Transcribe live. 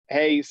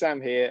Hey, Sam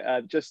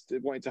here. Just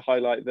wanted to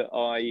highlight that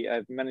I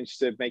have managed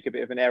to make a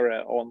bit of an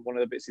error on one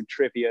of the bits of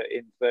trivia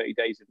in 30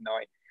 Days of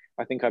Night.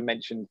 I think I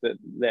mentioned that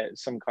there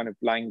some kind of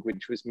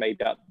language was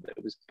made up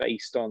that was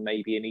based on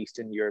maybe an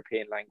Eastern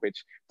European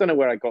language. Don't know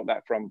where I got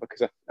that from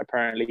because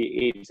apparently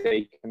it is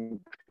a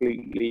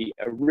completely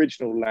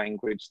original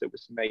language that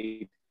was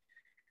made,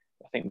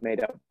 I think,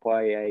 made up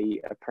by a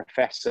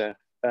professor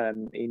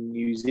in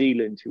New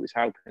Zealand who was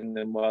helping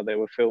them while they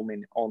were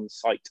filming on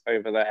site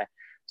over there.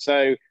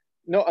 So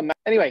not a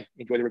anyway,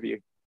 enjoy the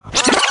review.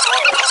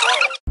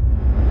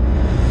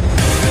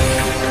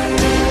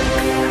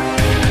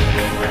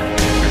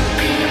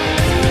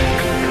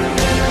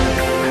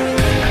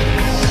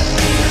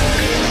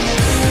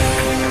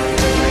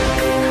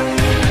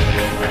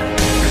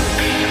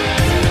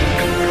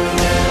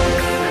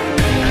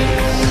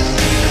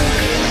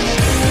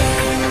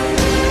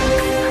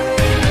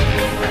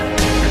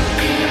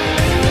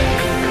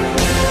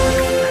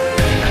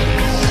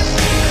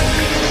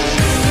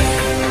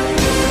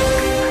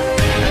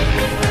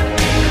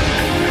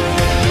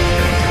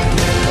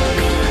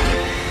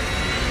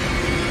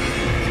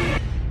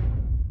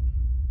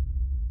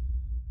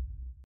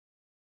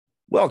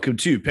 Welcome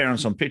to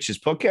Parents on Pictures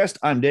podcast.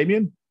 I'm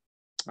Damien.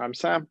 I'm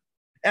Sam.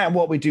 And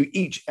what we do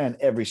each and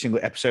every single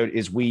episode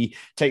is we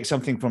take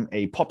something from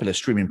a popular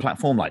streaming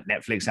platform like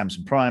Netflix,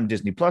 Amazon Prime,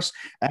 Disney Plus,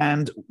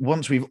 and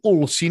once we've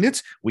all seen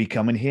it, we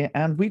come in here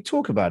and we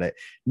talk about it.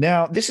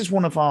 Now, this is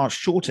one of our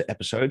shorter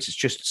episodes. It's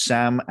just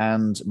Sam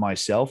and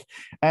myself,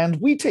 and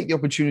we take the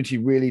opportunity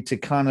really to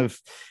kind of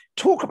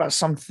talk about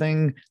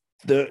something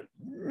that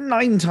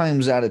 9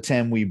 times out of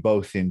 10 we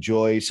both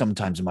enjoy.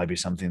 Sometimes it might be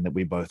something that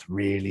we both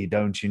really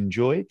don't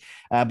enjoy.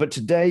 But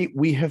today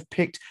we have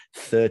picked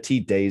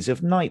 30 Days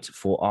of Night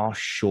for our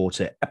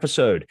shorter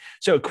episode.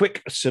 So a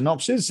quick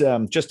synopsis.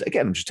 I'm just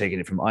taking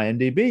it from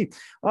IMDb.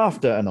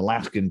 After an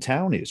Alaskan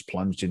town is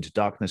plunged into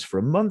darkness for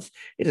a month,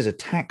 it is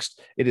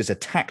attacked,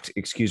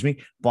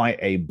 by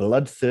a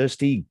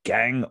bloodthirsty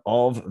gang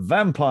of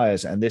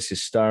vampires. And this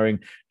is starring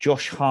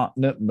Josh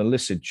Hartnett,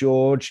 Melissa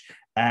George,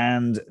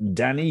 and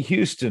Danny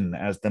Houston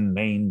as the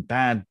main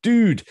bad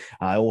dude.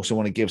 I also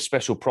want to give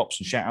special props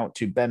and shout out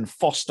to Ben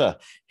Foster,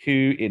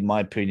 who, in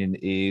my opinion,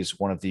 is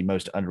one of the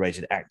most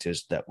underrated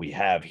actors that we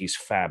have. He's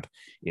fab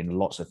in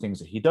lots of things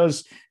that he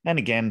does. And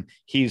again,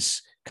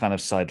 he's kind of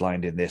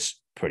sidelined in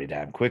this pretty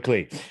damn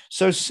quickly.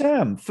 So,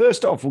 Sam,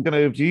 first off, we're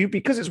going to do,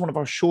 because it's one of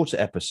our shorter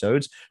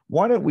episodes,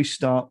 why don't we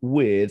start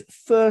with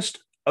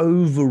first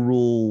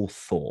overall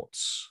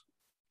thoughts?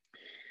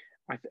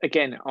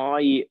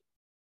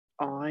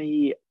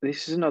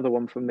 This is another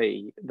one for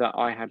me that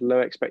I had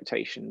low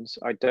expectations.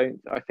 I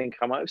think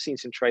I might have seen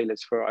some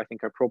trailers for it. I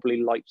think I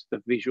probably liked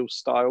the visual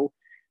style,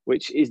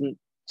 which isn't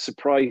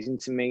surprising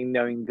to me,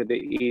 knowing that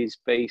it is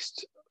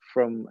based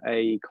from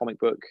a comic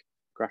book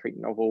graphic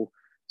novel.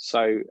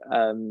 So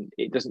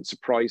it doesn't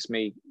surprise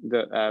me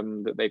that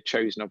that they've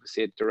chosen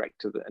obviously a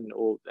director and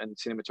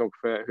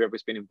cinematographer,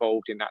 whoever's been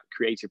involved in that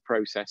creative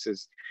process,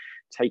 has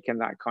taken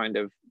that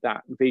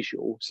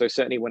visual. So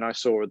certainly when I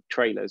saw the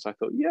trailers, I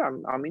thought, yeah,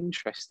 I'm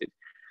interested.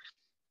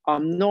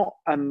 I'm not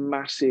a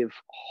massive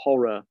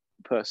horror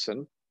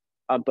person,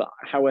 but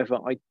however,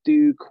 I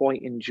do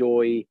quite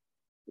enjoy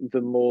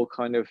the more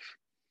kind of,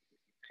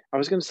 I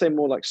was going to say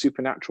more like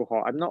supernatural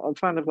horror. I'm not a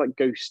fan of like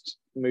ghost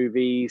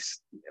movies.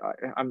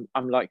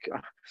 I'm like,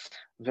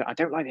 I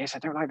don't like this, I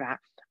don't like that.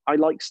 I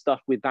like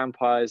stuff with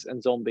vampires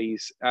and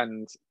zombies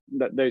and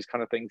those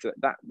kind of things.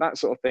 That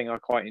sort of thing I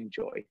quite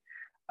enjoy.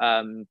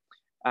 And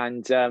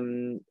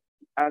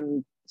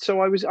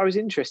so I was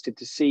interested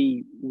to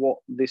see what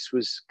this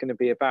was going to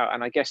be about.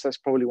 And I guess that's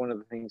probably one of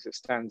the things that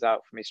stands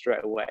out for me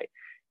straight away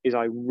is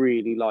I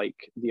really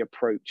like the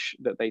approach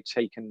that they've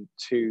taken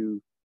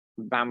to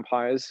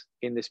vampires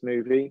in this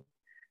movie.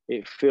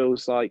 It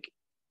feels like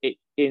it,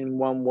 in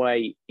one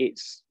way,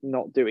 it's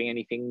not doing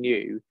anything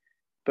new,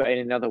 but in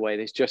another way,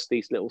 there's just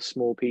these little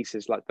small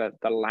pieces, like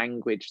the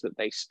language that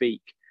they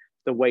speak,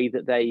 the way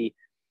that they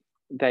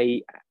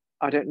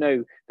I don't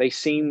know, they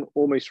seem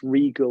almost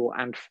regal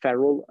and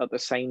feral at the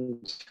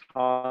same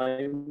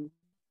time,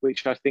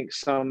 which I think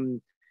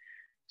some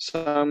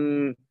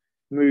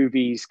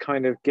movies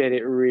kind of get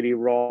it really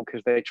wrong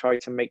because they try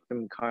to make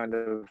them kind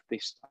of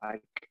this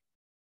like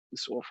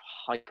sort of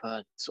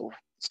hyper sort of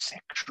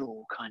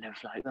sexual kind of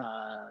like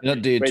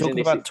Do you talk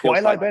about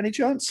Twilight like, by any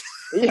chance?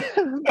 Yeah,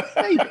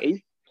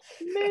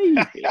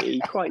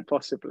 maybe quite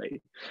possibly,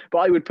 but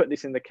I would put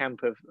this in the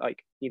camp of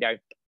like, you know,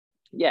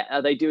 yeah,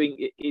 are they doing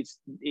it? It's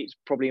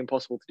probably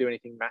impossible to do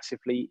anything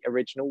massively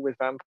original with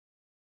vampires,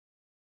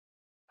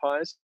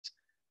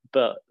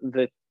 but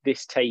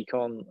this take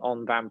on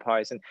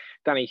vampires, and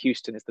Danny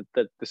Houston is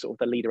the sort of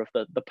the leader of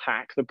the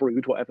pack, the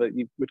brood, whatever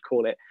you would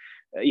call it.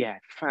 Yeah,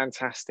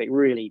 fantastic,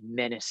 really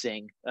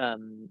menacing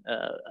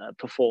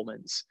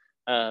performance.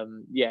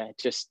 Yeah,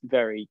 just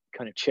very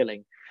kind of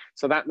chilling.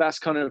 So that's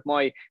kind of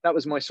that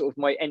was my sort of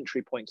my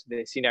entry point to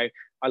this. You know,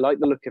 I like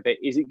the look of it.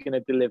 Is it going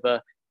to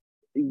deliver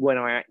when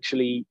I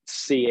actually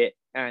see it,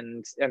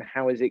 and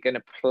how is it going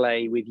to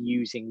play with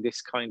using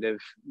this kind of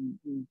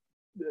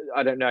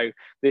I don't know,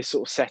 this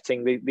sort of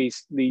setting,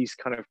 these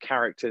kind of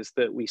characters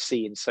that we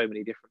see in so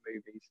many different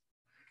movies.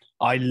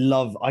 I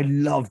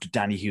loved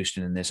Danny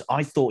Houston in this.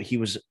 I thought he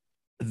was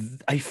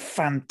a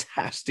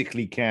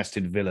fantastically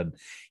casted villain.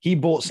 He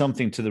brought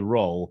something to the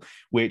role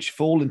which,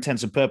 for all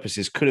intents and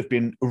purposes, could have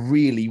been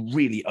really,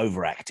 really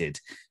overacted.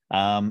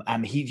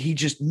 And he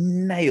just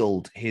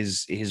nailed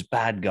his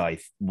bad guy.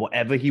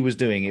 Whatever he was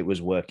doing, it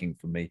was working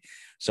for me.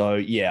 So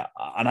yeah,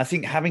 and I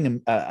think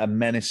having a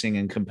menacing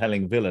and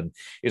compelling villain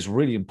is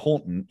really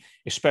important,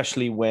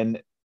 especially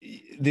when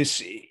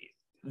this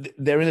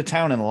they're in a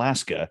town in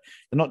Alaska.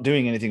 They're not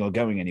doing anything or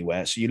going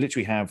anywhere. So you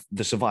literally have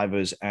the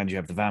survivors and you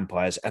have the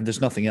vampires, and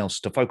there's nothing else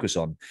to focus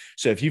on.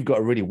 So if you've got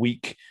a really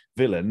weak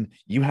villain,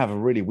 you have a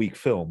really weak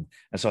film.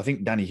 And so I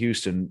think Danny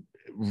Houston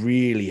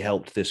really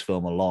helped this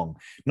film along.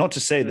 Not to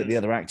say that the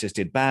other actors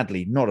did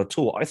badly, not at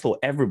all. I thought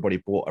everybody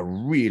brought a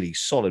really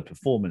solid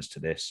performance to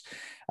this.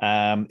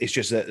 It's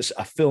just that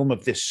a film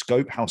of this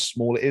scope, how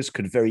small it is,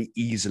 could very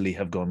easily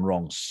have gone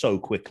wrong so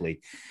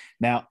quickly.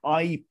 Now,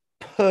 I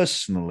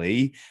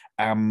personally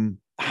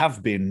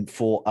have been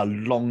for a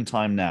long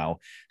time now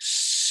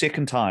sick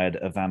and tired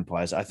of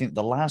vampires. I think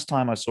the last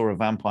time I saw a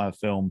vampire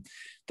film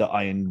that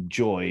I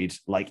enjoyed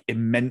like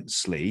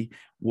immensely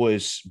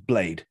was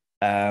Blade.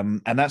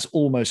 And that's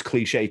almost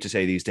cliche to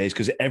say these days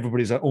because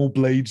everybody's like, oh,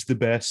 Blade's the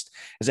best.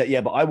 Is that,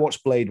 yeah, but I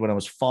watched Blade when I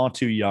was far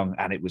too young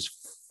and it was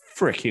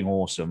freaking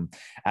awesome.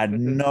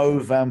 And no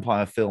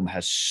vampire film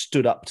has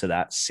stood up to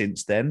that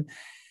since then.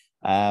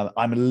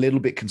 I'm a little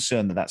bit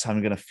concerned that that's how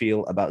I'm going to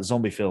feel about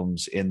zombie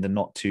films in the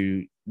not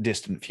too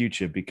distant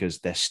future because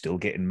they're still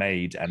getting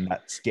made and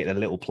that's getting a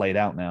little played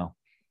out now.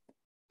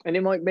 And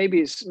it might, maybe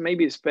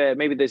it's fair.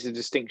 Maybe there's a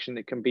distinction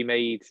that can be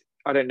made.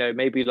 I don't know.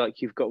 Maybe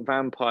like you've got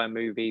vampire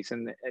movies,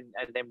 and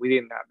then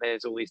within that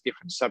there's all these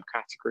different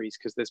subcategories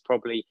because there's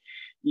probably,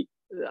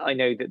 I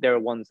know that there are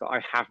ones that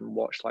I haven't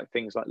watched, like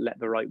things like Let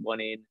the Right One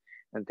In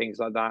and things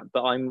like that.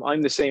 But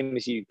I'm the same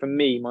as you. For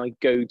me, my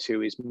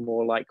go-to is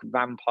more like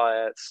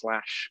vampire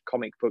 /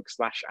 comic book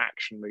 /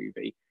 action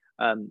movie.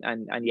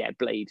 And yeah,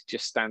 Blade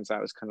just stands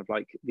out as kind of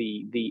like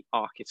the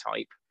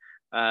archetype.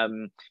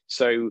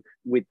 So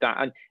with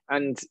that,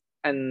 and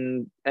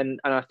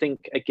I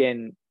think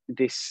again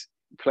this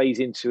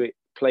plays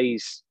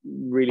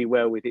really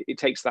well with it. It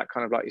takes that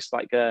kind of like, it's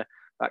like that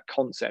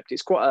concept.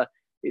 It's quite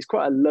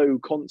a low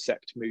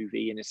concept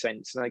movie in a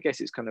sense, and I guess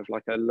it's kind of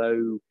like a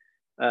low,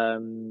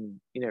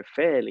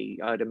 fairly,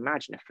 I'd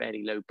imagine, a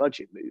fairly low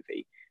budget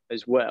movie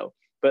as well.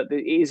 But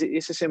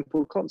it's a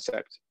simple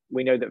concept.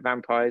 We know that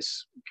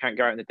vampires can't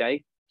go out in the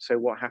day. So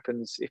what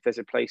happens if there's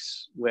a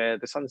place where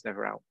the sun's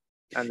never out?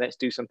 And let's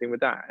do something with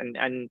that. And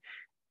then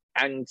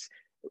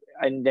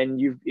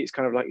it's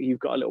kind of like you've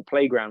got a little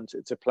playground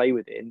to play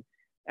within.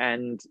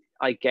 And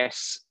I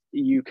guess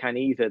you can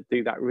either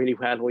do that really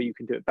well or you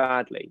can do it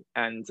badly.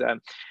 And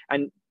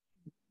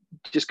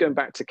just going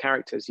back to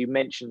characters, you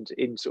mentioned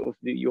in sort of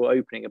your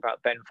opening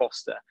about Ben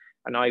Foster,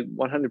 and I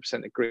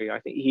 100% agree. I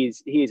think he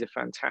is a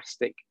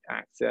fantastic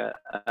actor.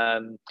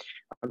 I'm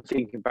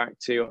thinking back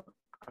to,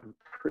 I'm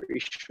pretty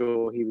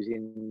sure he was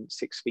in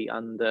 6 Feet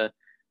Under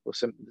or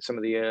some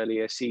of the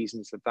earlier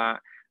seasons of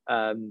that.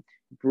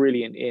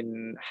 Brilliant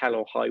in Hell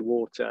or High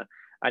Water.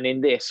 And in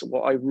this,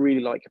 what I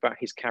really like about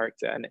his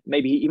character, and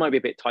maybe he might be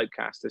a bit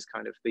typecast as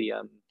kind of the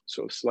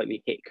sort of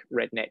slightly hick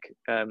redneck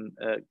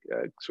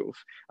sort of,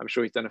 I'm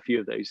sure he's done a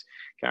few of those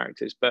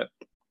characters, but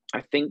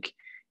I think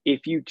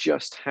if you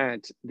just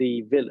had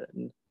the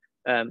villain,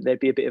 there'd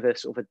be a bit of a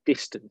sort of a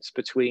distance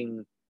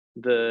between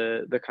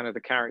the kind of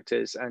the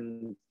characters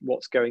and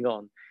what's going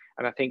on.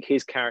 And I think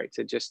his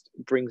character just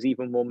brings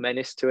even more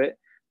menace to it,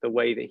 the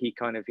way that he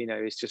kind of,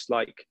 is just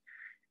like,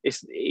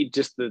 it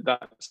just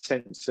that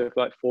sense of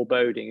like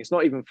foreboding. It's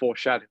not even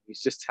foreshadowing.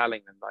 He's just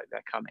telling them like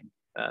they're coming,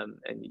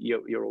 and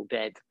you're all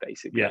dead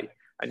basically. Yeah.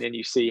 And then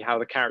you see how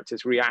the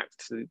characters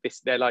react to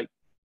this. They're like,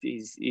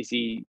 is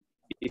he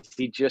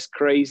just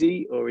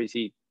crazy, or is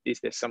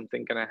there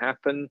something going to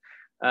happen?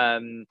 I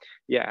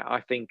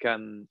think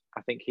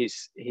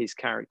his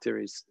character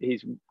is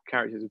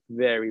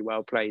very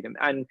well played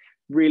and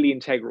really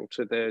integral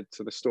to the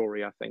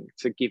story. I think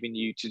to giving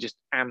you, to just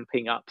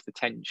amping up the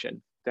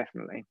tension.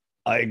 Definitely.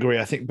 I agree.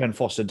 I think Ben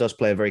Foster does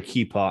play a very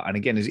key part. And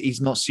again,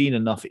 he's not seen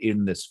enough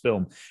in this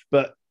film.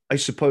 But I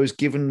suppose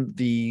given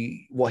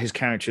what his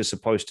character is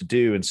supposed to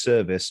do and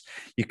service,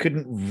 you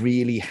couldn't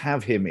really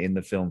have him in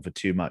the film for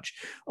too much.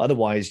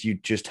 Otherwise, you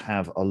just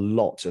have a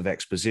lot of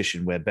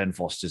exposition where Ben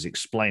Foster's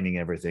explaining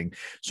everything.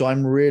 So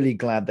I'm really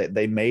glad that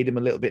they made him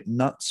a little bit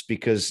nuts,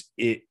 because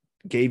it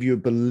gave you a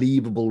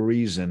believable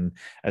reason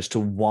as to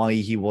why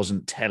he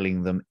wasn't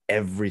telling them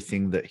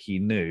everything that he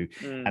knew.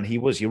 And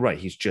you're right,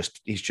 he's just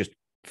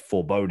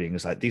foreboding.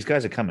 It's like, these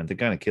guys are coming, they're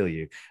going to kill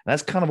you. And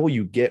that's kind of all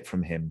you get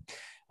from him,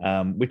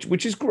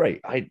 which is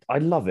great. I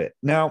love it.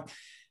 Now,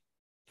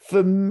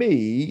 For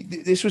me,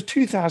 this was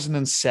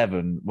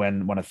 2007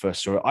 when I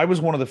first saw it. I was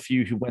one of the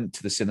few who went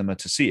to the cinema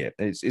to see it.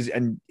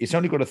 And it's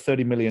only got a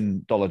 $30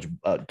 million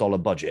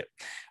budget.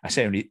 I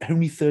say only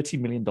 $30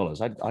 million.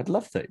 I'd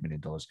love $30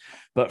 million,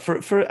 but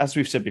for as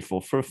we've said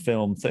before, for a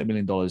film, $30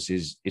 million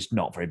is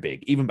not very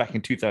big. Even back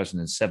in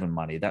 2007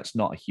 money, that's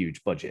not a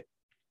huge budget.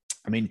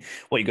 I mean,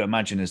 what you got to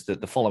imagine is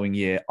that the following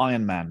year,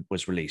 Iron Man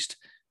was released,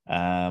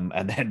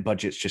 and then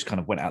budgets just kind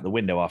of went out the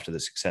window after the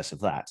success of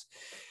that.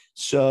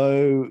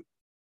 So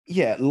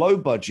yeah, low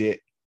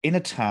budget in a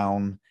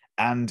town,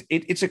 and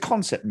it's a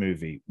concept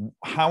movie.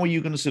 How are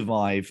you going to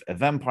survive a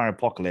vampire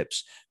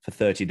apocalypse for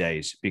 30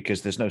 days?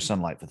 Because there's no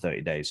sunlight for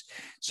 30 days.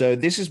 So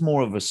this is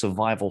more of a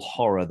survival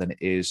horror than it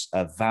is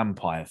a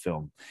vampire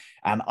film.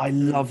 And I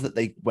love that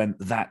they went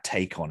that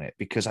take on it,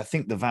 because I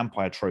think the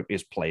vampire trope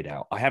is played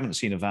out. I haven't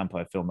seen a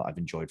vampire film that I've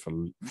enjoyed for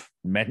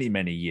many,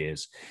 many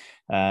years.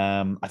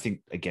 I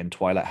think, again,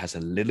 Twilight has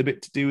a little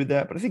bit to do with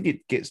that, but I think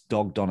it gets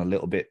dogged on a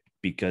little bit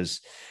because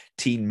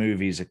teen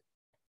movies are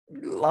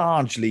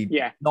largely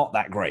not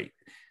that great.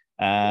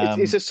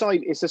 It's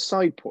a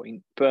side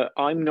point, but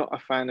I'm not a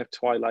fan of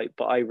Twilight,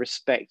 but I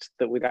respect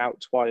that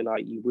without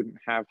Twilight you wouldn't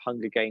have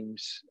Hunger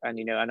Games and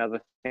and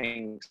other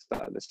things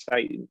that the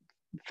same.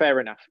 Fair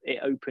enough. It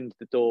opened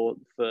the door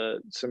for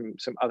some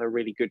other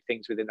really good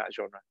things within that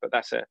genre, but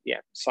that's a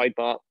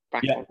sidebar.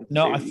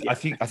 I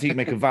think you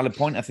make a valid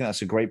point. I think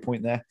that's a great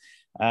point there,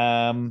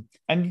 and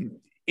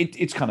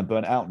it's kind of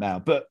burnt out now.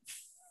 But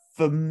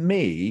for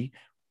me,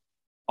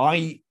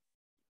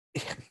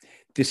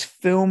 this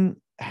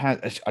film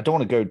has. I don't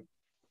want to go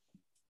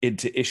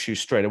into issues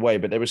straight away,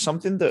 but there was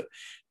something that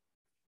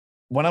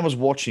when I was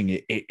watching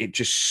it, it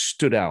just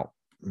stood out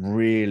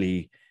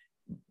really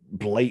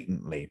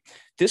blatantly.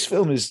 This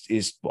film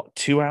is what,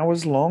 2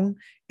 hours long?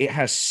 It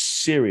has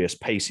serious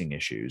pacing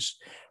issues.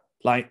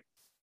 Like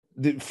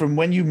from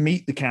when you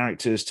meet the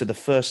characters to the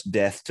first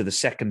death, to the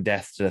second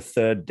death, to the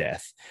third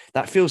death,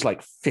 that feels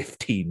like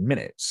 15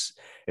 minutes.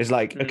 It's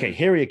like, okay,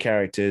 here are your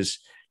characters.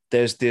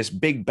 There's this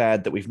big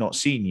bad that we've not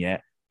seen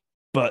yet,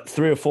 but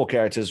 3 or 4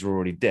 characters are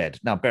already dead.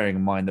 Now, bearing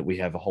in mind that we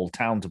have a whole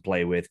town to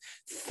play with,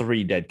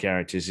 3 dead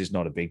characters is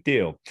not a big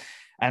deal.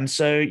 And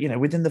so,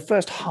 within the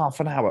first half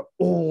an hour,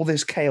 all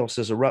this chaos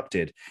has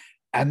erupted.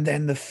 And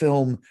then the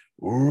film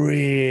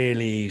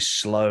really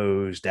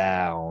slows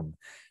down.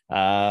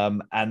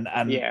 And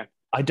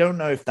I don't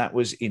know if that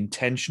was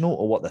intentional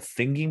or what the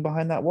thinking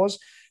behind that was.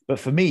 But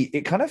for me,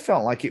 it kind of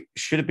felt like it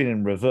should have been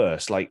in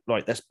reverse. Like,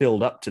 right, let's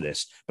build up to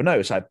this. But no,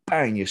 it's like,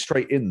 bang, you're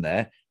straight in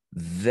there.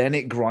 Then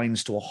it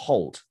grinds to a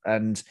halt.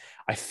 And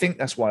I think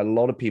that's why a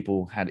lot of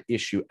people had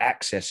issue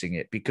accessing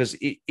it, because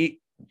it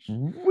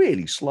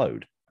really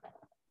slowed.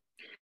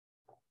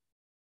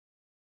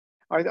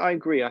 I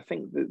agree. I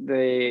think that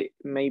there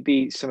may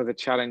be some of the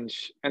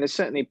challenge, and there's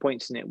certainly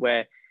points in it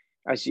where,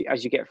 as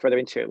you get further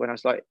into it, when I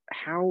was like,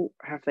 how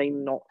have they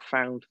not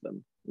found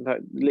them?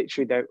 Like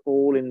literally, they're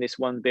all in this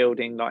one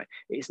building. Like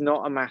it's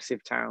not a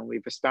massive town.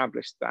 We've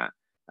established that.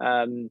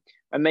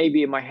 And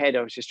maybe in my head,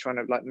 I was just trying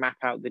to like map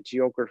out the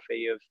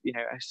geography of,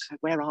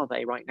 where are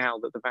they right now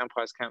that the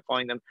vampires can't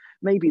find them?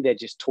 Maybe they're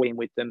just toying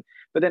with them.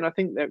 But then I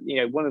think that,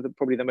 one of the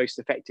probably the most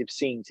effective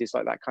scenes is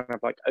like that kind of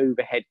like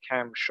overhead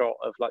cam shot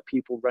of like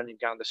people running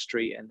down the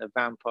street and the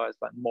vampires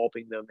like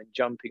mobbing them and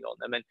jumping on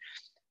them. And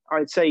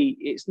I'd say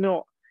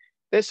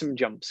there's some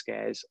jump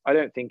scares. I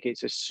don't think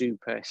it's a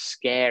super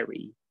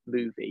scary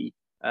movie.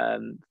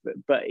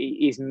 But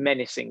it is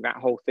menacing, that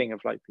whole thing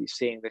of like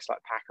seeing this like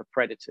pack of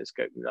predators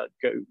go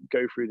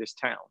through this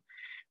town.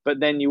 But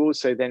then you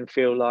also then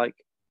feel like,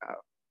 oh,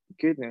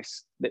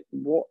 goodness, that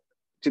what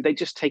did they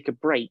just take a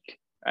break?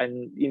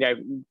 And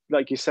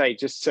like you say,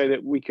 just so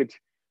that we could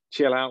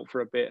chill out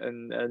for a bit.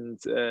 And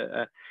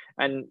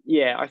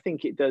I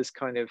think it does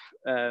kind of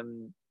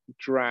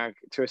drag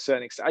to a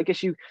certain extent. I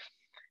guess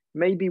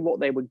maybe what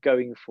they were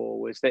going for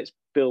was, let's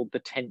build the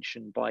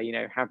tension by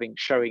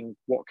showing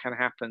what can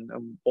happen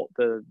and what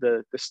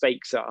the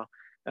stakes are,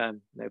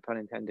 no pun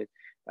intended,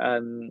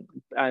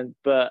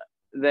 but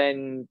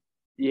then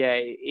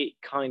it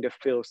kind of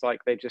feels like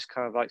they've just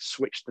kind of like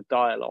switched the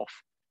dial off,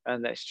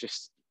 and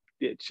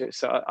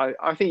so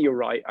I think you're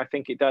right. I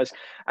think it does.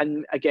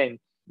 And again,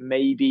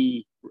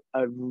 maybe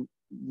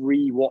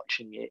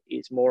re-watching it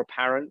is more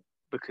apparent,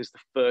 because the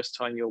first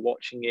time you're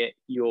watching it,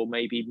 you're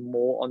maybe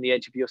more on the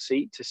edge of your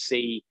seat to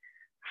see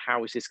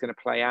how is this going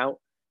to play out.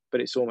 But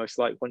it's almost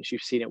like once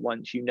you've seen it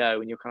once, and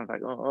you're kind of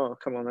like, oh,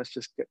 come on, let's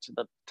get to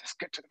the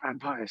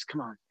vampires.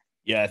 Come on.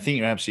 Yeah, I think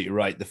you're absolutely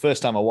right. The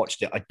first time I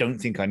watched it, I don't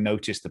think I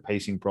noticed the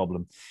pacing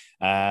problem.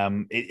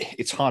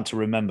 It's hard to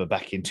remember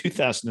back in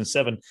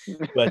 2007,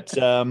 but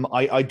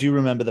I do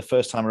remember the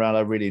first time around,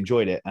 I really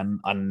enjoyed it,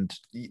 and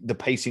the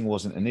pacing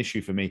wasn't an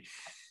issue for me.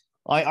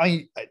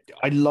 I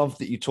love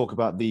that you talk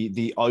about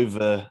the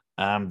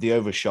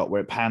overshot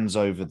where it pans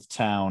over the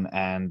town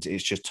and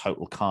it's just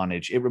total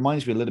carnage. It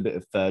reminds me a little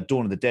bit of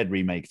Dawn of the Dead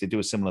remake. They do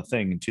a similar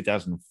thing in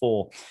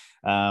 2004,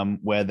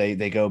 where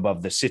they go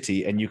above the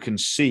city and you can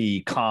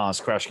see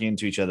cars crashing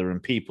into each other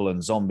and people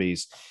and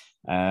zombies.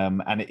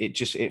 And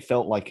it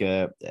felt like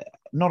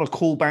not a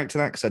callback to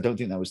that, because I don't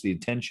think that was the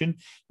intention,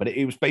 but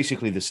it was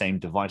basically the same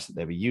device that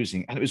they were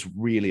using, and it was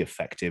really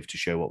effective to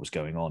show what was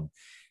going on.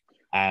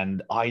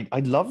 And I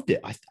loved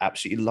it. I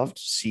absolutely loved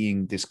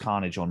seeing this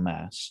carnage en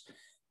masse.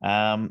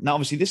 Now,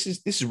 obviously, this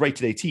is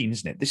rated 18,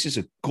 isn't it? This is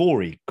a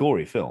gory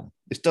film.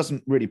 This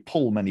doesn't really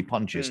pull many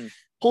punches.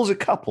 Pulls a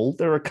couple.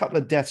 There are a couple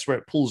of deaths where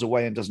it pulls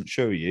away and doesn't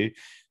show you,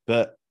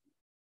 but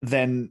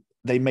then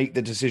they make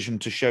the decision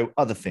to show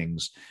other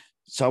things.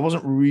 So I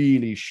wasn't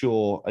really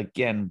sure,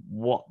 again,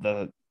 what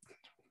the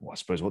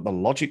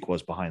logic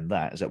was behind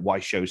that. Is that why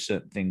show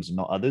certain things and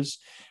not others?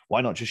 Why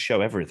not just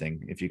show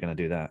everything if you're going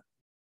to do that?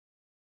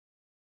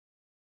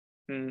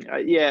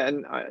 Yeah,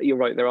 and you're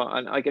right. There are,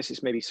 and I guess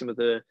it's maybe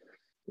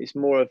it's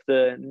more of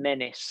the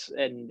menace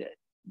and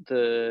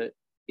the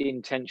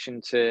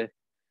intention to,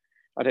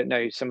 I don't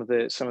know, some of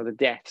the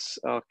deaths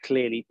are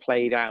clearly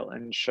played out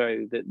and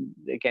show that,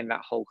 again,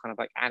 that whole kind of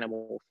like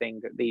animal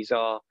thing, that these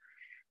are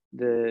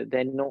they're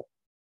not,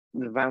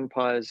 the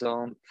vampires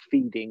aren't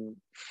feeding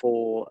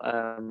for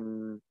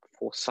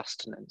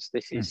sustenance.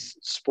 This is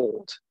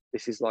sport.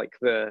 This is like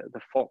the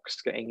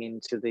fox getting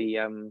into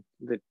the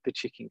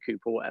chicken coop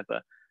or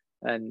whatever.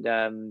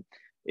 And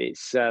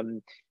it's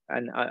and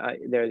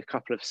there are a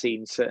couple of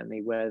scenes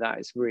certainly where that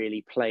is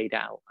really played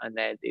out, and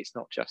it's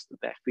not just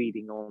that they're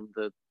feeding on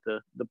the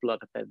blood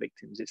of their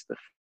victims, it's the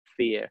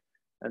fear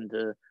and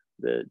the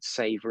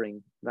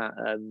savoring, that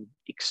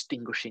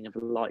extinguishing of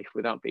life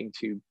without being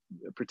too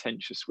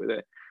pretentious with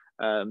it.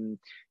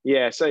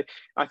 So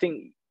I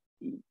think,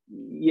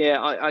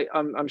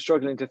 I'm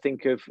struggling to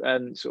think of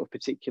sort of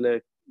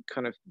particular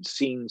kind of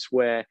scenes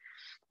where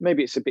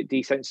maybe it's a bit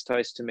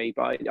desensitized to me,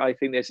 but I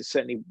think there's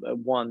certainly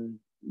one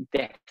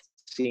death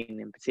scene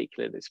in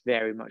particular that's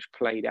very much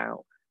played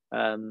out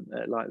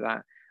like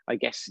that. I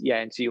guess,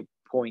 and to your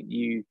point,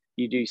 you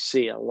do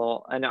see a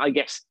lot, and I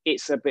guess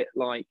it's a bit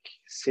like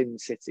Sin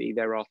City.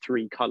 There are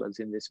three colors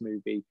in this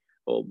movie,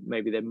 or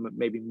maybe there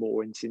maybe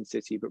more in Sin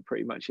City, but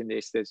pretty much in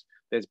this, there's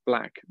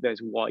black, there's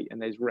white, and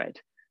there's red,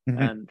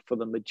 for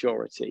the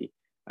majority.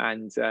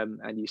 And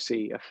you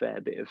see a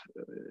fair bit of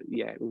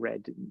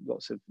red,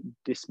 lots of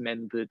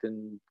dismembered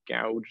and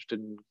gouged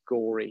and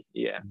gory,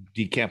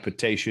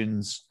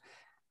 decapitations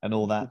and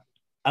all that.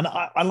 And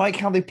I like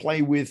how they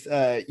play with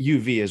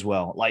UV as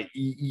well. Like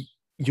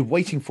you're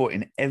waiting for it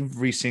in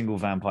every single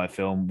vampire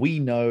film. We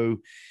know,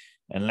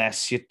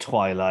 unless you're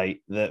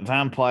Twilight, that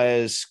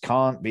vampires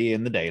can't be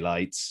in the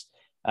daylights,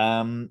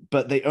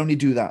 but they only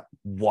do that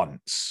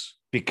once,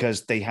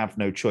 because they have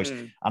no choice.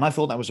 And I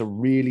thought that was a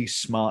really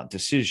smart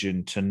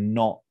decision to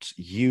not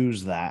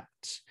use that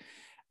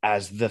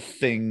as the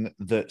thing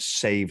that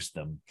saves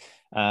them.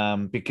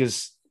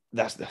 Because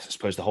that's, I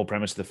suppose, the whole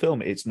premise of the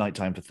film. It's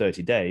nighttime for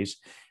 30 days.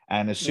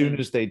 And as soon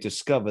as they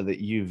discover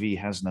that UV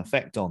has an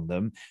effect on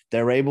them,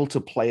 they're able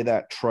to play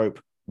that trope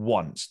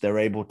once. They're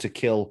able to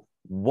kill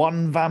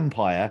one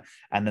vampire,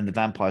 and then the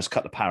vampires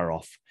cut the power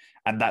off.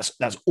 And that's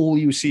all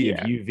you see of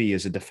UV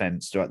as a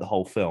defense throughout the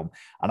whole film.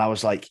 And I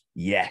was like,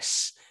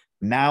 yes,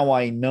 now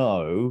I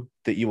know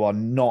that you are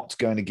not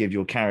going to give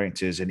your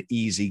characters an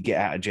easy get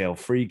out of jail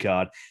free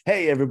card.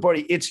 Hey,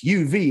 everybody, it's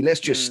UV. Let's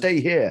just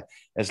stay here.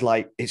 It's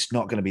like, it's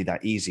not going to be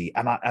that easy.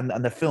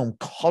 And the film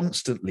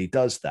constantly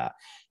does that.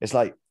 It's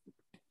like,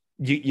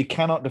 you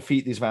cannot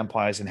defeat these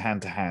vampires in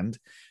hand to hand,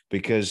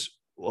 because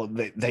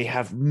they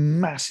have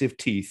massive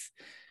teeth.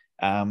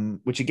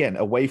 Which, again,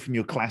 away from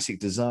your classic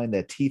design,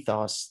 their teeth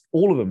are,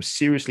 all of them,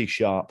 seriously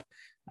sharp,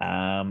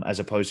 as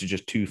opposed to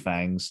just two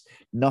fangs.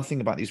 Nothing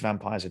about these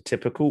vampires are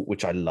typical,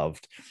 which I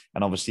loved.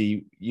 And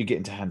obviously, you get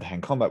into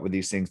hand-to-hand combat with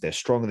these things. They're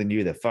stronger than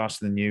you, they're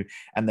faster than you,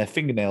 and their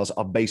fingernails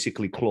are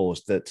basically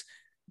claws that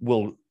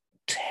will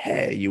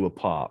tear you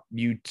apart.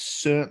 You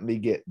certainly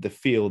get the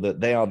feel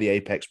that they are the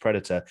apex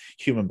predator.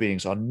 Human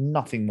beings are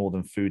nothing more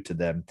than food to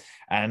them,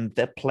 and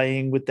they're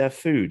playing with their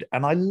food.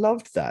 And I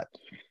loved that.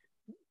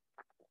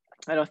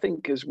 And I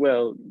think as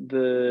well,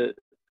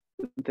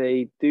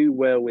 they do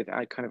well with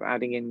kind of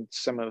adding in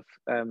some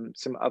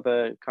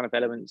other kind of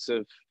elements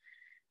of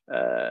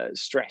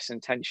stress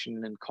and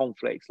tension and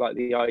conflict, like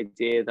the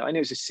idea that, I know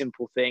it's a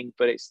simple thing,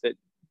 but it's that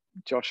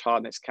Josh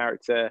Hartnett's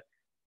character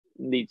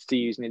needs to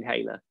use an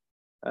inhaler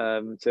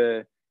and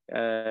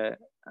that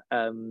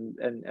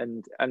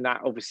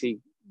obviously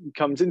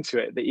comes into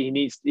it,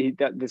 that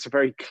that there's a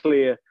very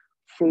clear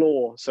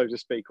flaw, so to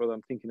speak. Or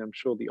I'm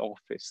sure The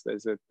Office,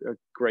 there's a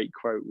great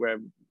quote where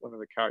one of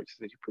the characters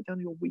says, "You put down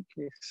your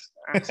weakness,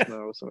 asthma,"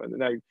 or something.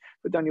 No,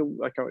 put down your,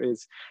 I can't remember what it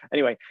is.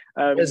 Anyway,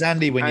 there's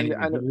Andy when he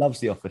loves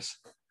The Office.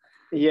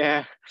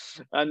 Yeah,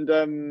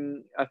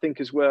 and I think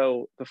as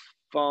well, the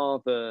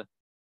father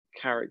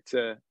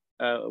character,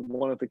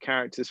 one of the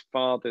characters'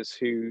 fathers,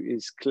 who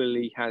is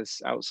clearly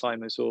has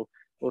Alzheimer's or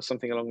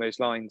something along those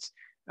lines,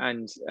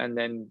 and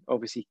then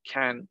obviously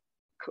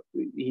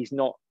he's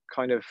not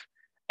kind of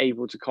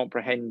able to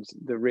comprehend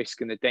the risk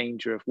and the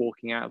danger of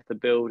walking out of the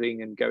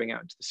building and going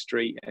out into the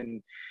street,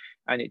 and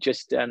it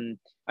just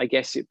I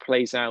guess it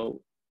plays out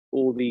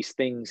all these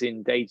things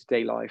in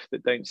day-to-day life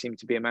that don't seem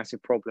to be a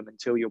massive problem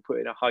until you're put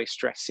in a high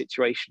stress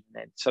situation,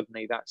 and then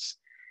suddenly that's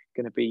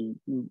going to be,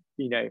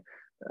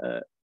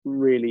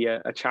 really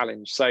a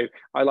challenge. So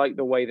I like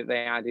the way that they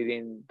added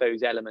in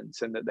those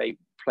elements and that they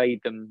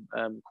played them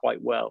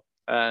quite well.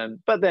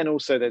 But then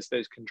also there's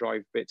those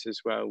contrived bits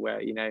as well,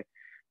 where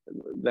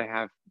they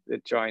have a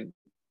giant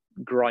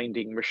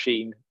grinding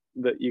machine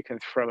that you can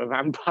throw a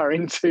vampire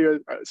into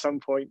at some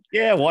point.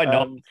 Yeah, why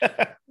not?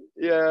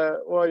 Yeah,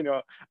 why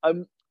not?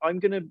 I'm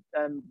going to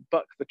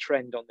buck the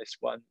trend on this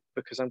one,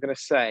 because I'm going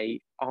to say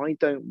I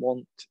don't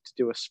want to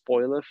do a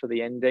spoiler for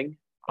the ending.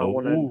 I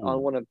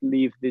want to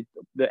leave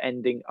the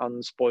ending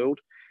unspoiled.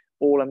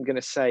 All I'm going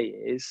to say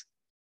is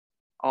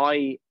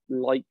I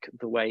like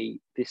the way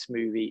this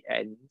movie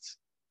ends,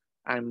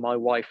 and my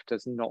wife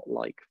does not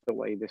like the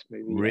way this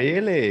movie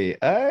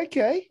really ends.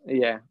 Okay.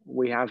 Yeah,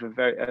 we have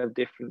a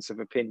difference of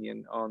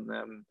opinion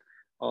on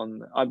I'm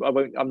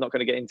not going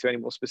to get into any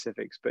more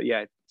specifics, but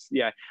I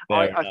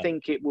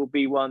think it will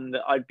be one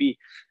that I'd be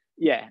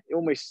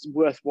almost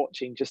worth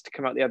watching just to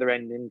come out the other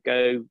end and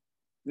go,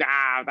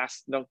 nah,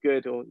 that's not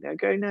good, or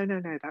go, no,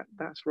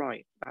 that's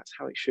right, that's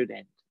how it should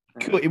end.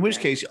 Cool. In which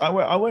case, I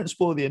won't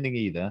spoil the ending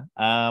either.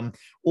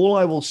 All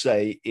I will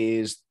say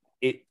is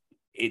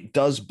it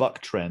does buck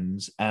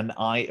trends, and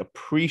I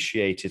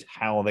appreciated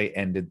how they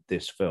ended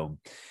this film.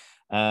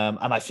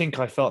 And I think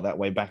I felt that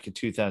way back in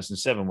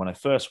 2007 when I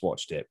first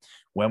watched it.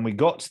 When we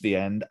got to the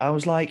end, I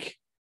was like,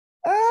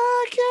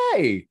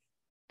 okay,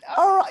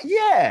 all right,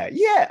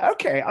 yeah,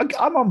 okay,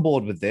 I'm on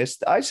board with this.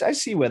 I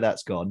see where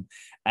that's gone.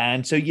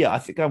 And so, yeah, I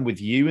think I'm with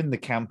you in the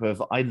camp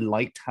of I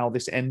liked how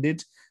this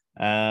ended.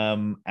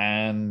 And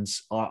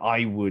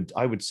I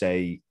would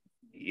say,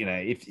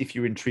 if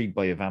you're intrigued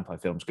by your vampire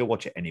films, go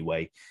watch it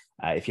anyway.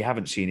 If you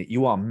haven't seen it,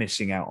 you are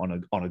missing out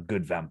on a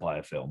good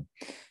vampire film.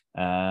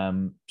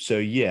 So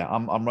yeah,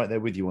 I'm right there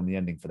with you on the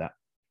ending for that.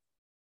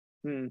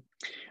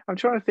 I'm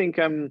trying to think,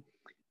 and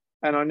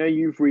I know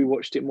you've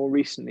rewatched it more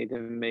recently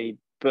than me,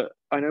 but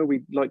I know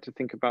we like to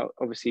think about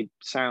obviously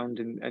sound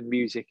and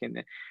music,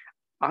 and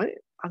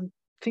I'm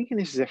thinking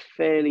this is a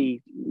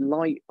fairly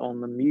light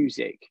on the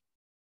music.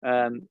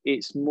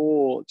 It's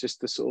more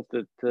just the sort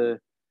of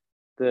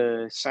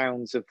the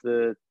sounds of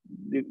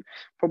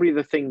probably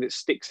the thing that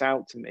sticks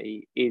out to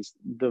me is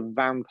the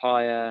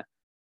vampire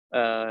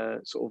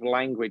sort of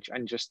language,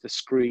 and just the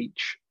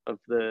screech of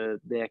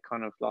their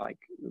kind of like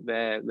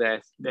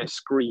their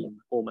scream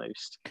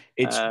almost.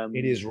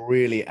 It is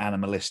really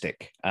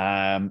animalistic.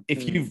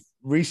 If you've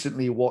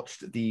recently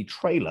watched the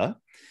trailer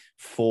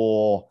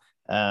for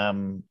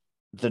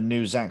the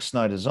new Zack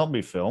Snyder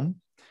zombie film,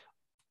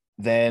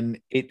 then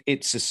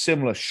it's a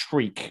similar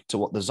shriek to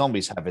what the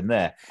zombies have in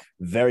there.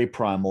 Very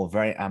primal,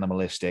 very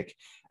animalistic.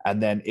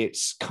 And then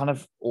it's kind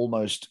of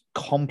almost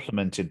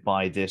complemented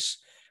by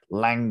this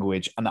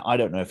language. And I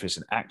don't know if it's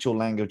an actual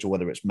language or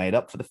whether it's made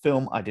up for the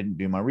film. I didn't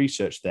do my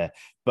research there,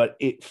 but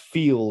it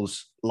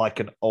feels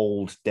like an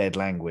old dead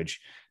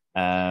language.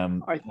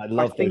 I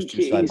love those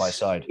two side by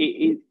side.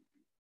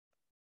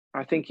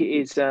 I think it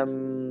is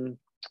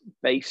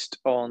based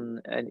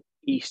on an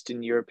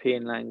Eastern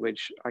European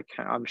language.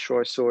 I'm sure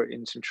I saw it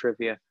in some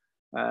trivia.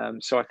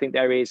 So I think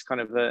there is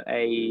kind of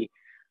that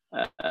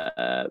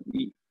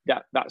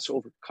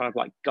sort of kind of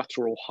like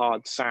guttural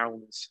hard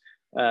sounds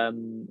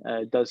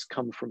does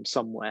come from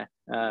somewhere,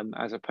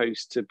 as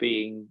opposed to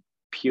being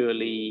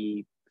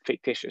purely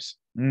fictitious.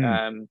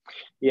 And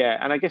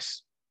I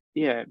guess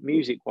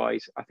music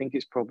wise, I think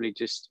it's probably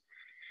just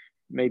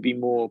maybe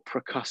more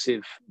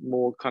percussive,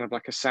 more kind of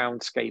like a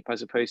soundscape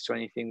as opposed to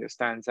anything that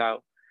stands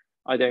out.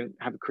 I don't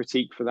have a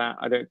critique for that.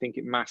 I don't think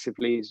it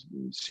massively is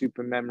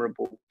super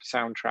memorable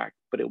soundtrack,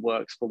 but it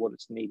works for what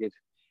it's needed.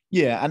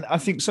 Yeah, and I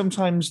think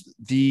sometimes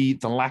the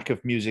lack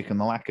of music and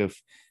the lack of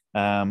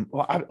I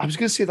was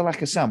going to say the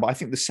lack of sound, but I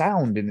think the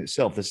sound in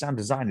itself, the sound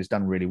design is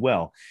done really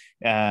well,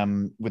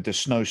 with the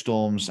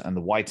snowstorms and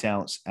the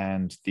whiteouts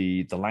and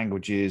the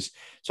languages.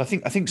 So I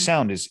think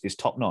sound is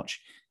top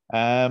notch.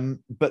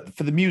 But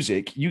for the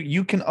music,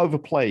 you can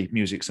overplay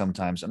music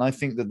sometimes, and I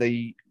think that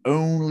they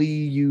only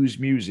use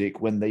music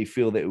when they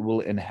feel that it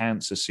will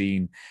enhance a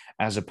scene,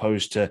 as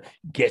opposed to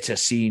get a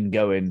scene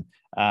going.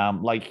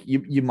 Like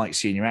you might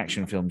see in your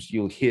action films,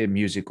 you'll hear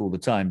music all the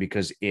time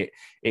because it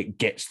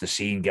gets the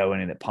scene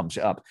going and it pumps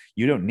it up.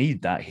 You don't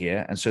need that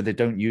here, and so they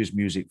don't use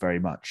music very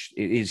much.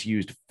 It is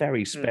used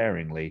very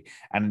sparingly,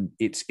 and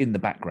it's in the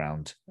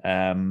background.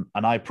 And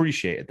I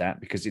appreciated that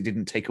because it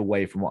didn't take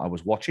away from what I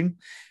was watching.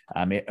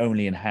 It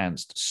only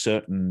enhanced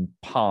certain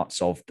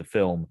parts of the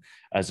film,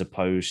 as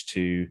opposed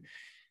to,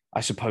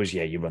 I suppose,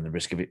 you run the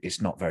risk of it's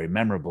not very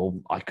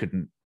memorable. I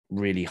couldn't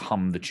really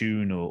hum the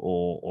tune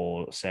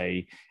or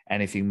say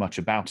anything much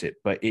about it,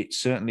 but it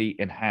certainly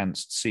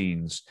enhanced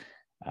scenes,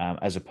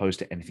 as opposed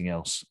to anything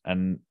else,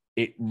 and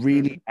it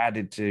really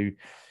added to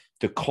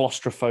the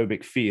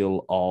claustrophobic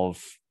feel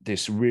of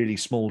this really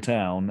small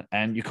town.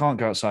 And you can't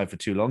go outside for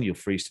too long, you'll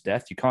freeze to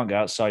death. You can't go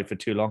outside for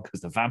too long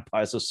because the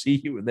vampires will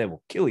see you and they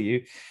will kill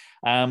you.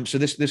 So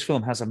this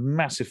film has a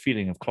massive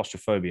feeling of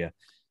claustrophobia,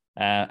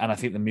 and I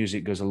think the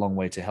music goes a long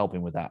way to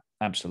helping with that.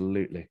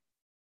 Absolutely.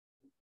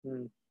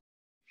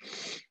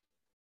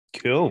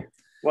 Cool.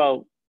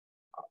 Well,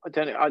 I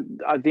don't know.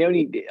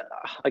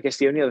 I guess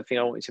the only other thing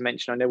I wanted to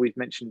mention, I know we've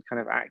mentioned kind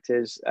of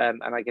actors,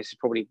 and I guess it's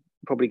probably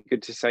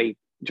good to say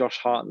Josh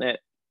Hartnett.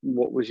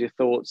 What was your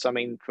thoughts? I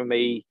mean, for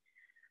me,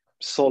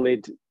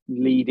 solid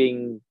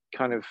leading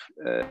kind of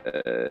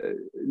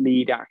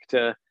lead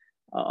actor.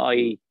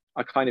 I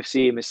kind of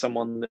see him as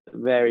someone that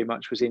very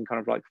much was in kind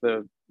of like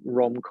the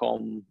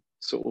rom-com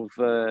sort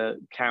of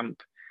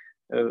camp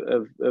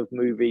of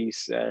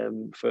movies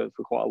for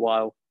quite a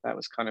while. That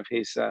was kind of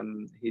his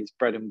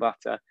bread and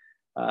butter.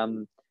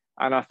 And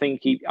I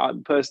think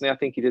personally, I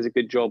think he does a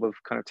good job of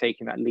kind of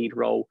taking that lead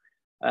role.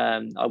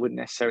 I wouldn't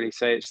necessarily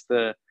say it's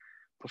the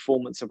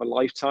performance of a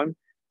lifetime.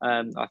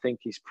 I think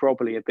he's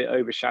probably a bit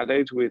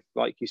overshadowed with,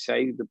 like you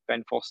say, the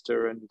Ben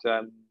Foster and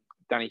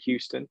Danny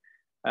Houston.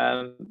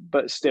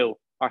 But still,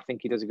 I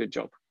think he does a good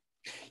job.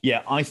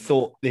 Yeah, I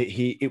thought that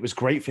it was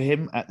great for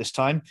him at this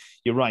time.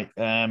 You're right.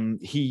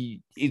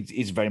 He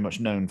is very much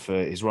known for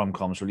his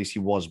rom-coms, or at least he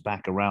was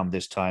back around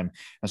this time.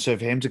 And so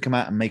for him to come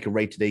out and make a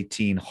rated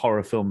 18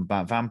 horror film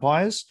about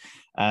vampires,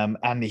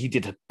 and he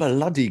did a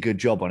bloody good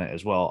job on it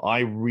as well. I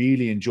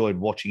really enjoyed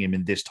watching him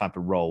in this type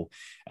of role,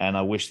 and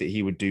I wish that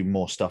he would do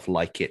more stuff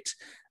like it.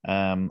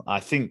 I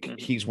think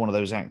he's one of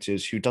those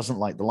actors who doesn't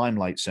like the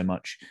limelight so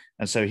much,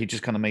 and so he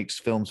just kind of makes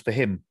films for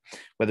him,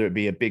 whether it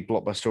be a big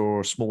blockbuster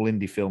or a small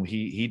indie film.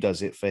 He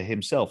does it for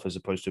himself as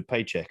opposed to a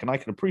paycheck, and I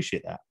can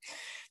appreciate that.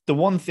 The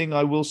one thing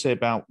I will say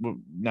about,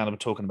 now that we're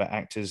talking about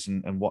actors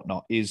and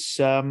whatnot, is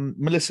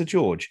Melissa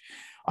George.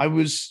 I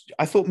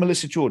thought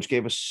Melissa George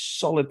gave a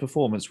solid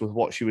performance with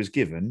what she was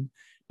given,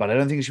 but I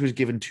don't think she was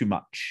given too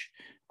much.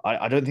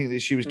 I don't think that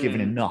she was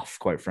given enough,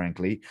 quite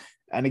frankly.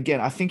 And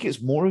again, I think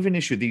it's more of an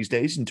issue these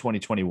days in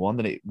 2021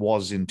 than it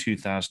was in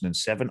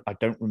 2007. I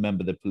don't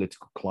remember the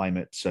political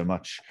climate so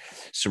much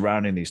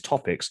surrounding these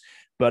topics,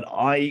 but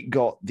I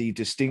got the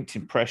distinct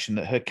impression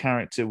that her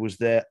character was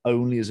there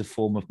only as a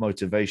form of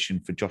motivation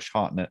for Josh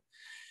Hartnett,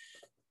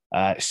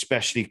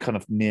 especially kind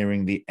of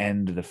nearing the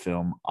end of the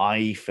film.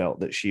 I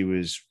felt that she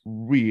was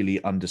really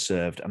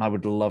underserved, and I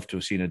would love to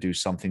have seen her do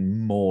something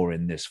more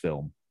in this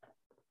film.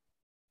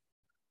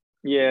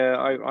 Yeah,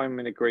 I'm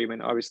in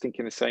agreement. I was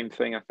thinking the same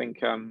thing. I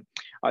think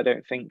I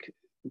don't think,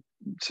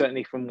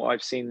 certainly from what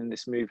I've seen in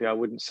this movie, I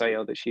wouldn't say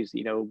that she's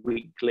a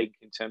weak link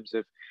in terms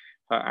of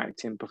her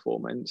acting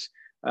performance.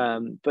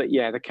 But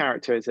yeah, the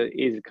character is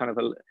kind of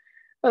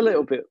a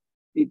little bit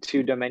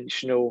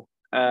two-dimensional.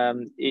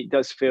 It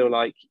does feel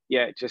like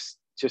just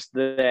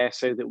there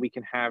so that we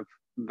can have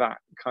that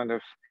kind of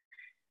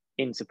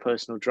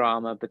interpersonal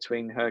drama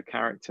between her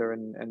character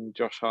and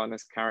Josh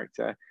Hartnett's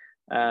character.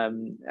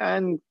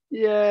 And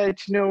yeah, do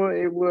you know what?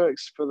 It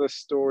works for the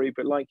story,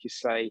 but like you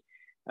say,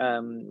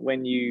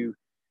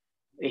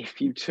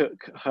 if you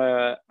took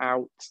her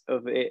out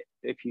of it,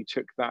 if you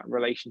took that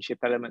relationship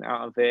element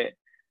out of it,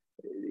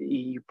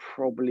 you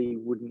probably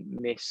wouldn't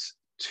miss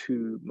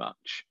too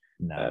much.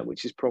 No.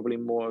 Which is probably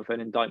more of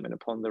an indictment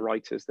upon the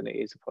writers than it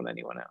is upon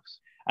anyone else.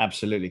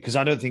 Absolutely, because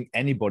I don't think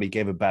anybody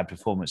gave a bad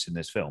performance in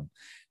this film.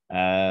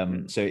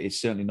 So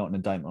it's certainly not an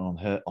indictment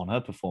on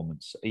her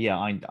performance. Yeah,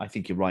 I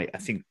think you're right. I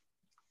think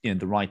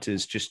the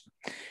writers just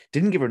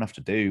didn't give her enough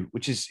to do,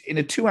 which is, in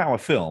a 2-hour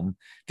film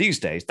these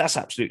days, that's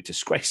absolutely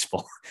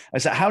disgraceful. I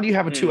said, how do you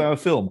have a 2-hour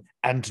film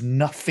and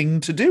nothing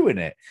to do in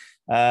it?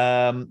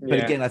 But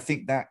again, I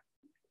think that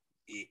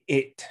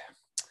it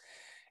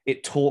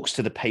talks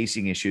to the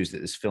pacing issues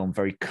that this film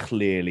very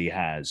clearly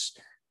has.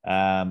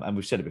 And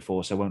we've said it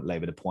before, so I won't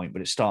labor the point,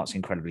 but it starts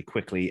incredibly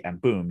quickly and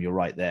boom, you're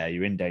right there.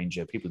 You're in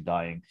danger, people are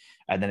dying.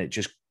 And then it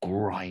just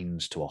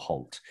grinds to a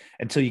halt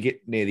until you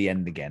get near the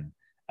end again.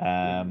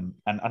 And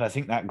I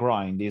think that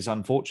grind is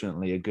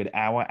unfortunately a good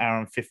hour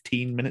and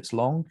 15 minutes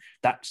long.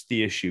 That's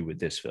the issue with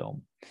this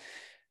film.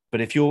 But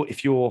if you're,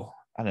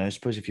 I don't know, I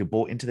suppose if you're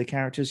bought into the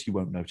characters, you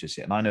won't notice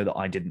it. And I know that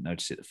I didn't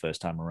notice it the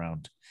first time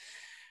around.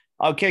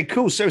 Okay,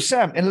 cool. So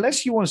Sam,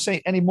 unless you want to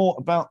say any more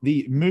about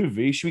the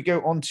movie, should we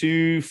go on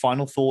to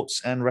final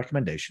thoughts and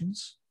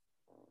recommendations?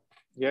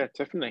 Yeah,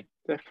 definitely.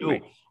 Cool.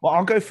 Well,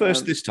 I'll go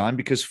first this time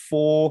because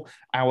for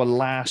our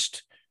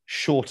last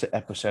shorter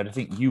episode, I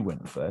think you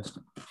went first.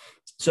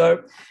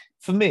 So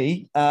for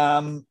me,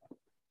 I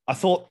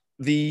thought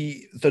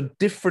the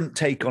different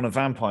take on a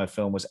vampire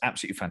film was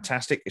absolutely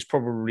fantastic. It's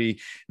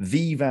probably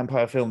the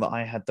vampire film that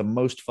I had the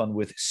most fun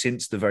with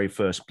since the very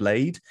first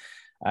Blade.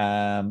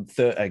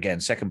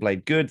 Second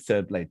Blade good,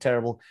 third Blade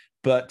terrible,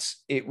 but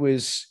it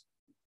was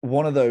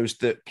one of those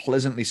that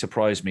pleasantly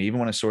surprised me, even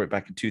when I saw it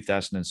back in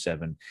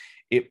 2007.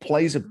 It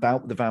plays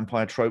about the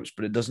vampire tropes,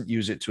 but it doesn't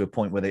use it to a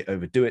point where they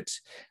overdo it.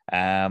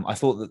 I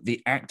thought that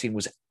the acting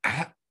was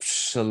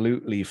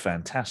absolutely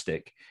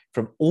fantastic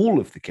from all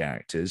of the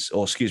characters,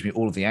 or excuse me,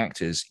 all of the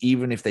actors,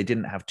 even if they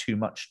didn't have too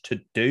much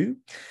to do.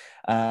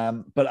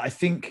 But I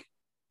think,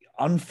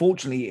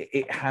 unfortunately,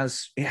 it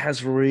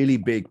has really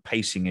big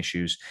pacing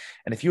issues.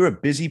 And if you're a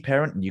busy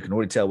parent, and you can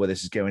already tell where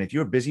this is going, if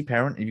you're a busy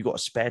parent and you've got a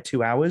spare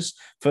 2 hours,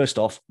 first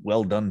off,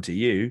 well done to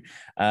you.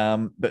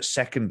 But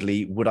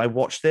secondly, would I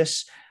watch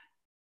this?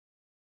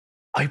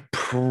 I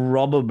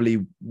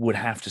probably would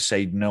have to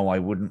say no, I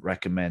wouldn't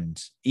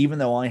recommend. Even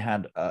though I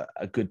had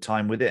a good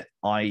time with it,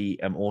 I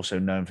am also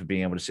known for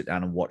being able to sit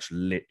down and watch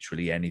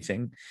literally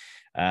anything.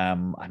 I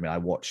mean, I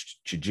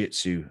watched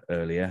Jiu-Jitsu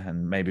earlier,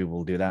 and maybe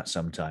we'll do that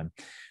sometime.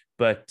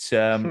 But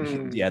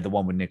yeah, the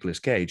one with Nicolas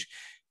Cage.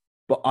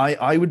 But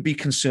I would be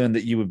concerned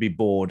that you would be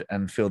bored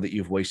and feel that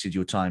you've wasted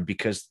your time,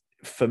 because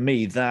for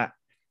me, that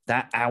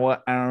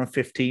hour and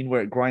 15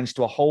 where it grinds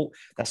to a halt,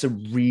 that's a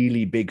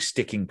really big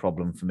sticking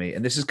problem for me.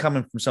 And this is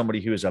coming from somebody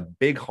who is a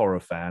big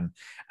horror fan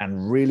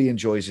and really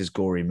enjoys his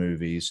gory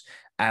movies.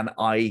 And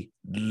I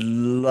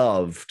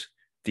loved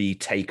the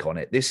take on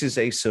it. This is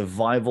a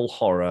survival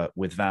horror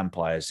with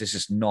vampires. This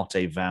is not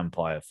a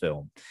vampire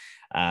film.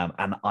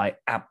 And I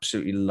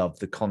absolutely love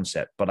the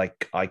concept, but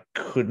I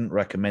couldn't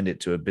recommend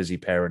it to a busy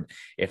parent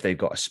if they've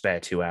got a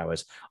spare 2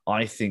 hours.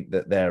 I think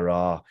that there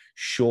are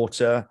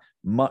shorter,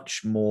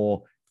 much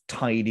more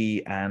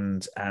tidy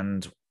and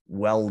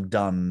well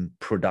done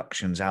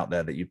productions out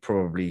there that you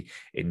probably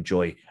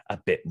enjoy a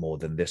bit more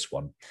than this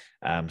one.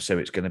 So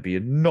it's going to be a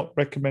not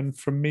recommend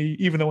from me,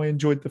 even though I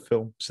enjoyed the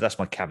film. So that's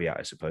my caveat,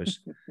 I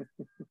suppose.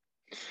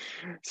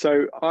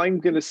 So I'm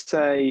going to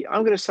say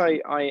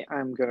I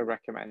am going to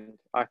recommend.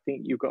 I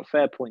think you've got a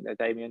fair point there,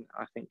 Damien.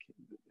 I think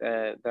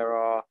there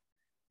are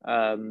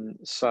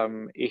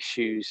some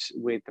issues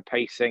with the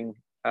pacing,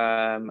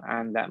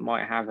 and that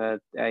might have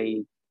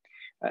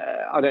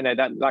I don't know,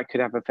 that could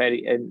have a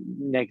fairly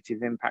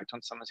negative impact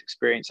on someone's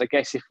experience. I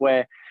guess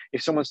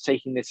if someone's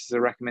taking this as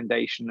a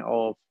recommendation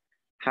of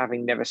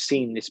having never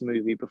seen this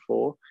movie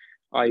before,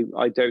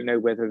 I don't know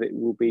whether it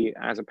will be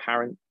as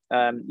apparent.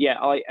 I'm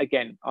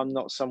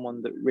not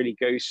someone that really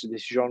goes to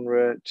this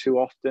genre too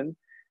often.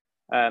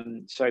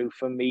 So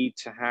for me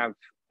to have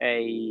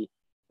a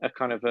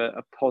kind of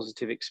a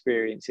positive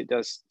experience, it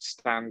does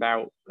stand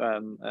out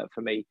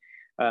for me.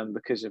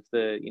 Because of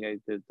the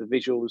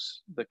visuals,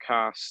 the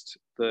cast,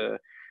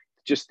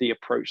 just the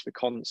approach, the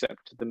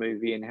concept of the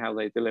movie and how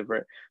they deliver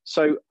it.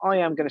 So I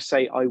am going to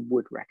say I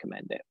would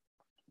recommend it.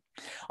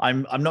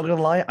 I'm not going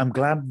to lie. I'm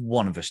glad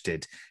one of us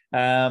did.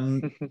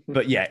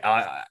 But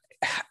yeah,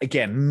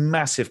 again,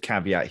 massive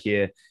caveat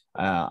here.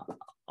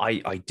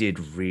 I did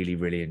really,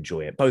 really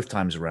enjoy it both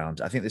times around.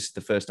 I think this is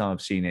the first time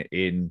I've seen it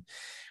in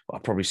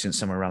probably since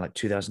somewhere around like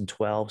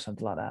 2012,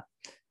 something like that.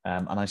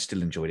 And I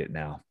still enjoyed it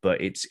now, but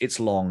it's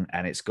long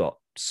and it's got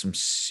some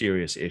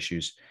serious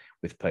issues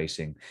with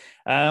pacing.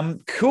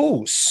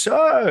 Cool.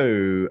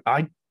 So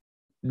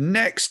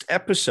next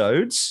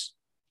episodes,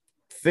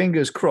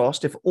 fingers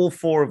crossed, if all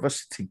four of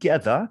us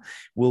together,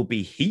 will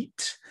be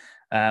Heat,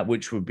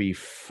 which would be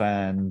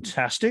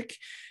fantastic.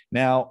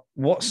 Now,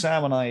 what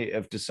Sam and I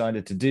have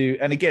decided to do,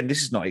 and again,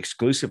 this is not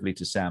exclusively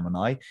to Sam and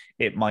I,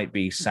 it might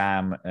be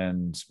Sam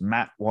and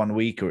Matt one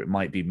week, or it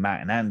might be Matt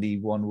and Andy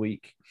one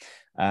week.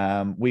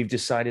 We've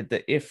decided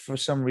that if for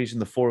some reason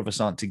the four of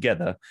us aren't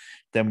together,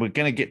 then we're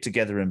going to get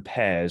together in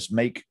pairs,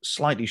 make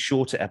slightly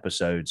shorter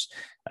episodes,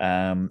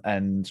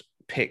 and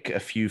pick a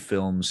few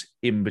films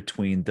in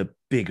between the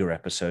bigger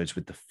episodes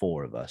with the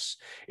four of us,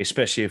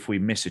 especially if we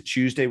miss a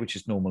Tuesday, which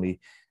is normally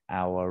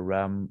our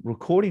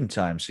recording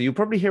time. So you'll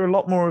probably hear a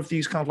lot more of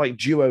these kind of like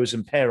duos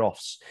and pair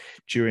offs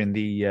during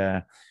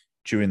the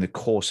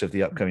course of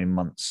the upcoming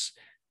months.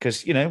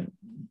 Because,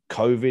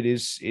 COVID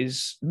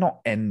is not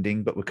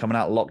ending, but we're coming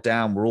out of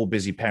lockdown. We're all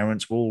busy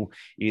parents. We're all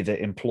either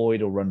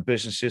employed or run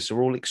businesses. So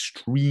we're all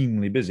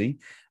extremely busy.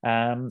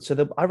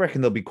 So I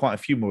reckon there'll be quite a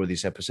few more of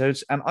these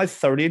episodes. And I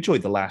thoroughly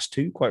enjoyed the last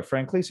two, quite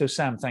frankly. So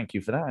Sam, thank you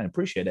for that. I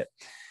appreciate it.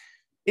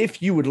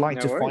 If you would like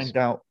to find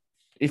out,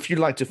 if you'd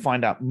like to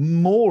find out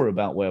more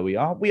about where we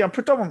are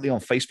predominantly on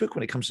Facebook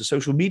when it comes to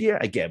social media.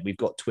 Again, we've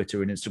got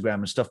Twitter and Instagram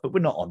and stuff, but we're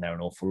not on there an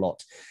awful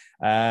lot.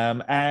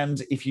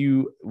 And if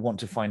you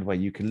want to find where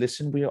you can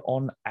listen, we are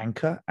on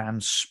Anchor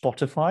and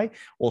Spotify,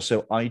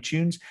 also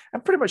iTunes,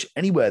 and pretty much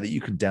anywhere that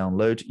you can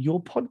download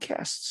your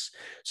podcasts.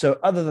 So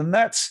other than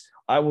that,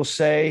 I will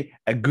say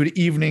a good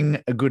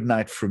evening, a good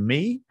night from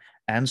me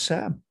and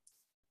Sam.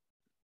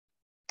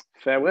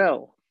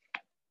 Farewell.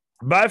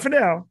 Bye for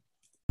now.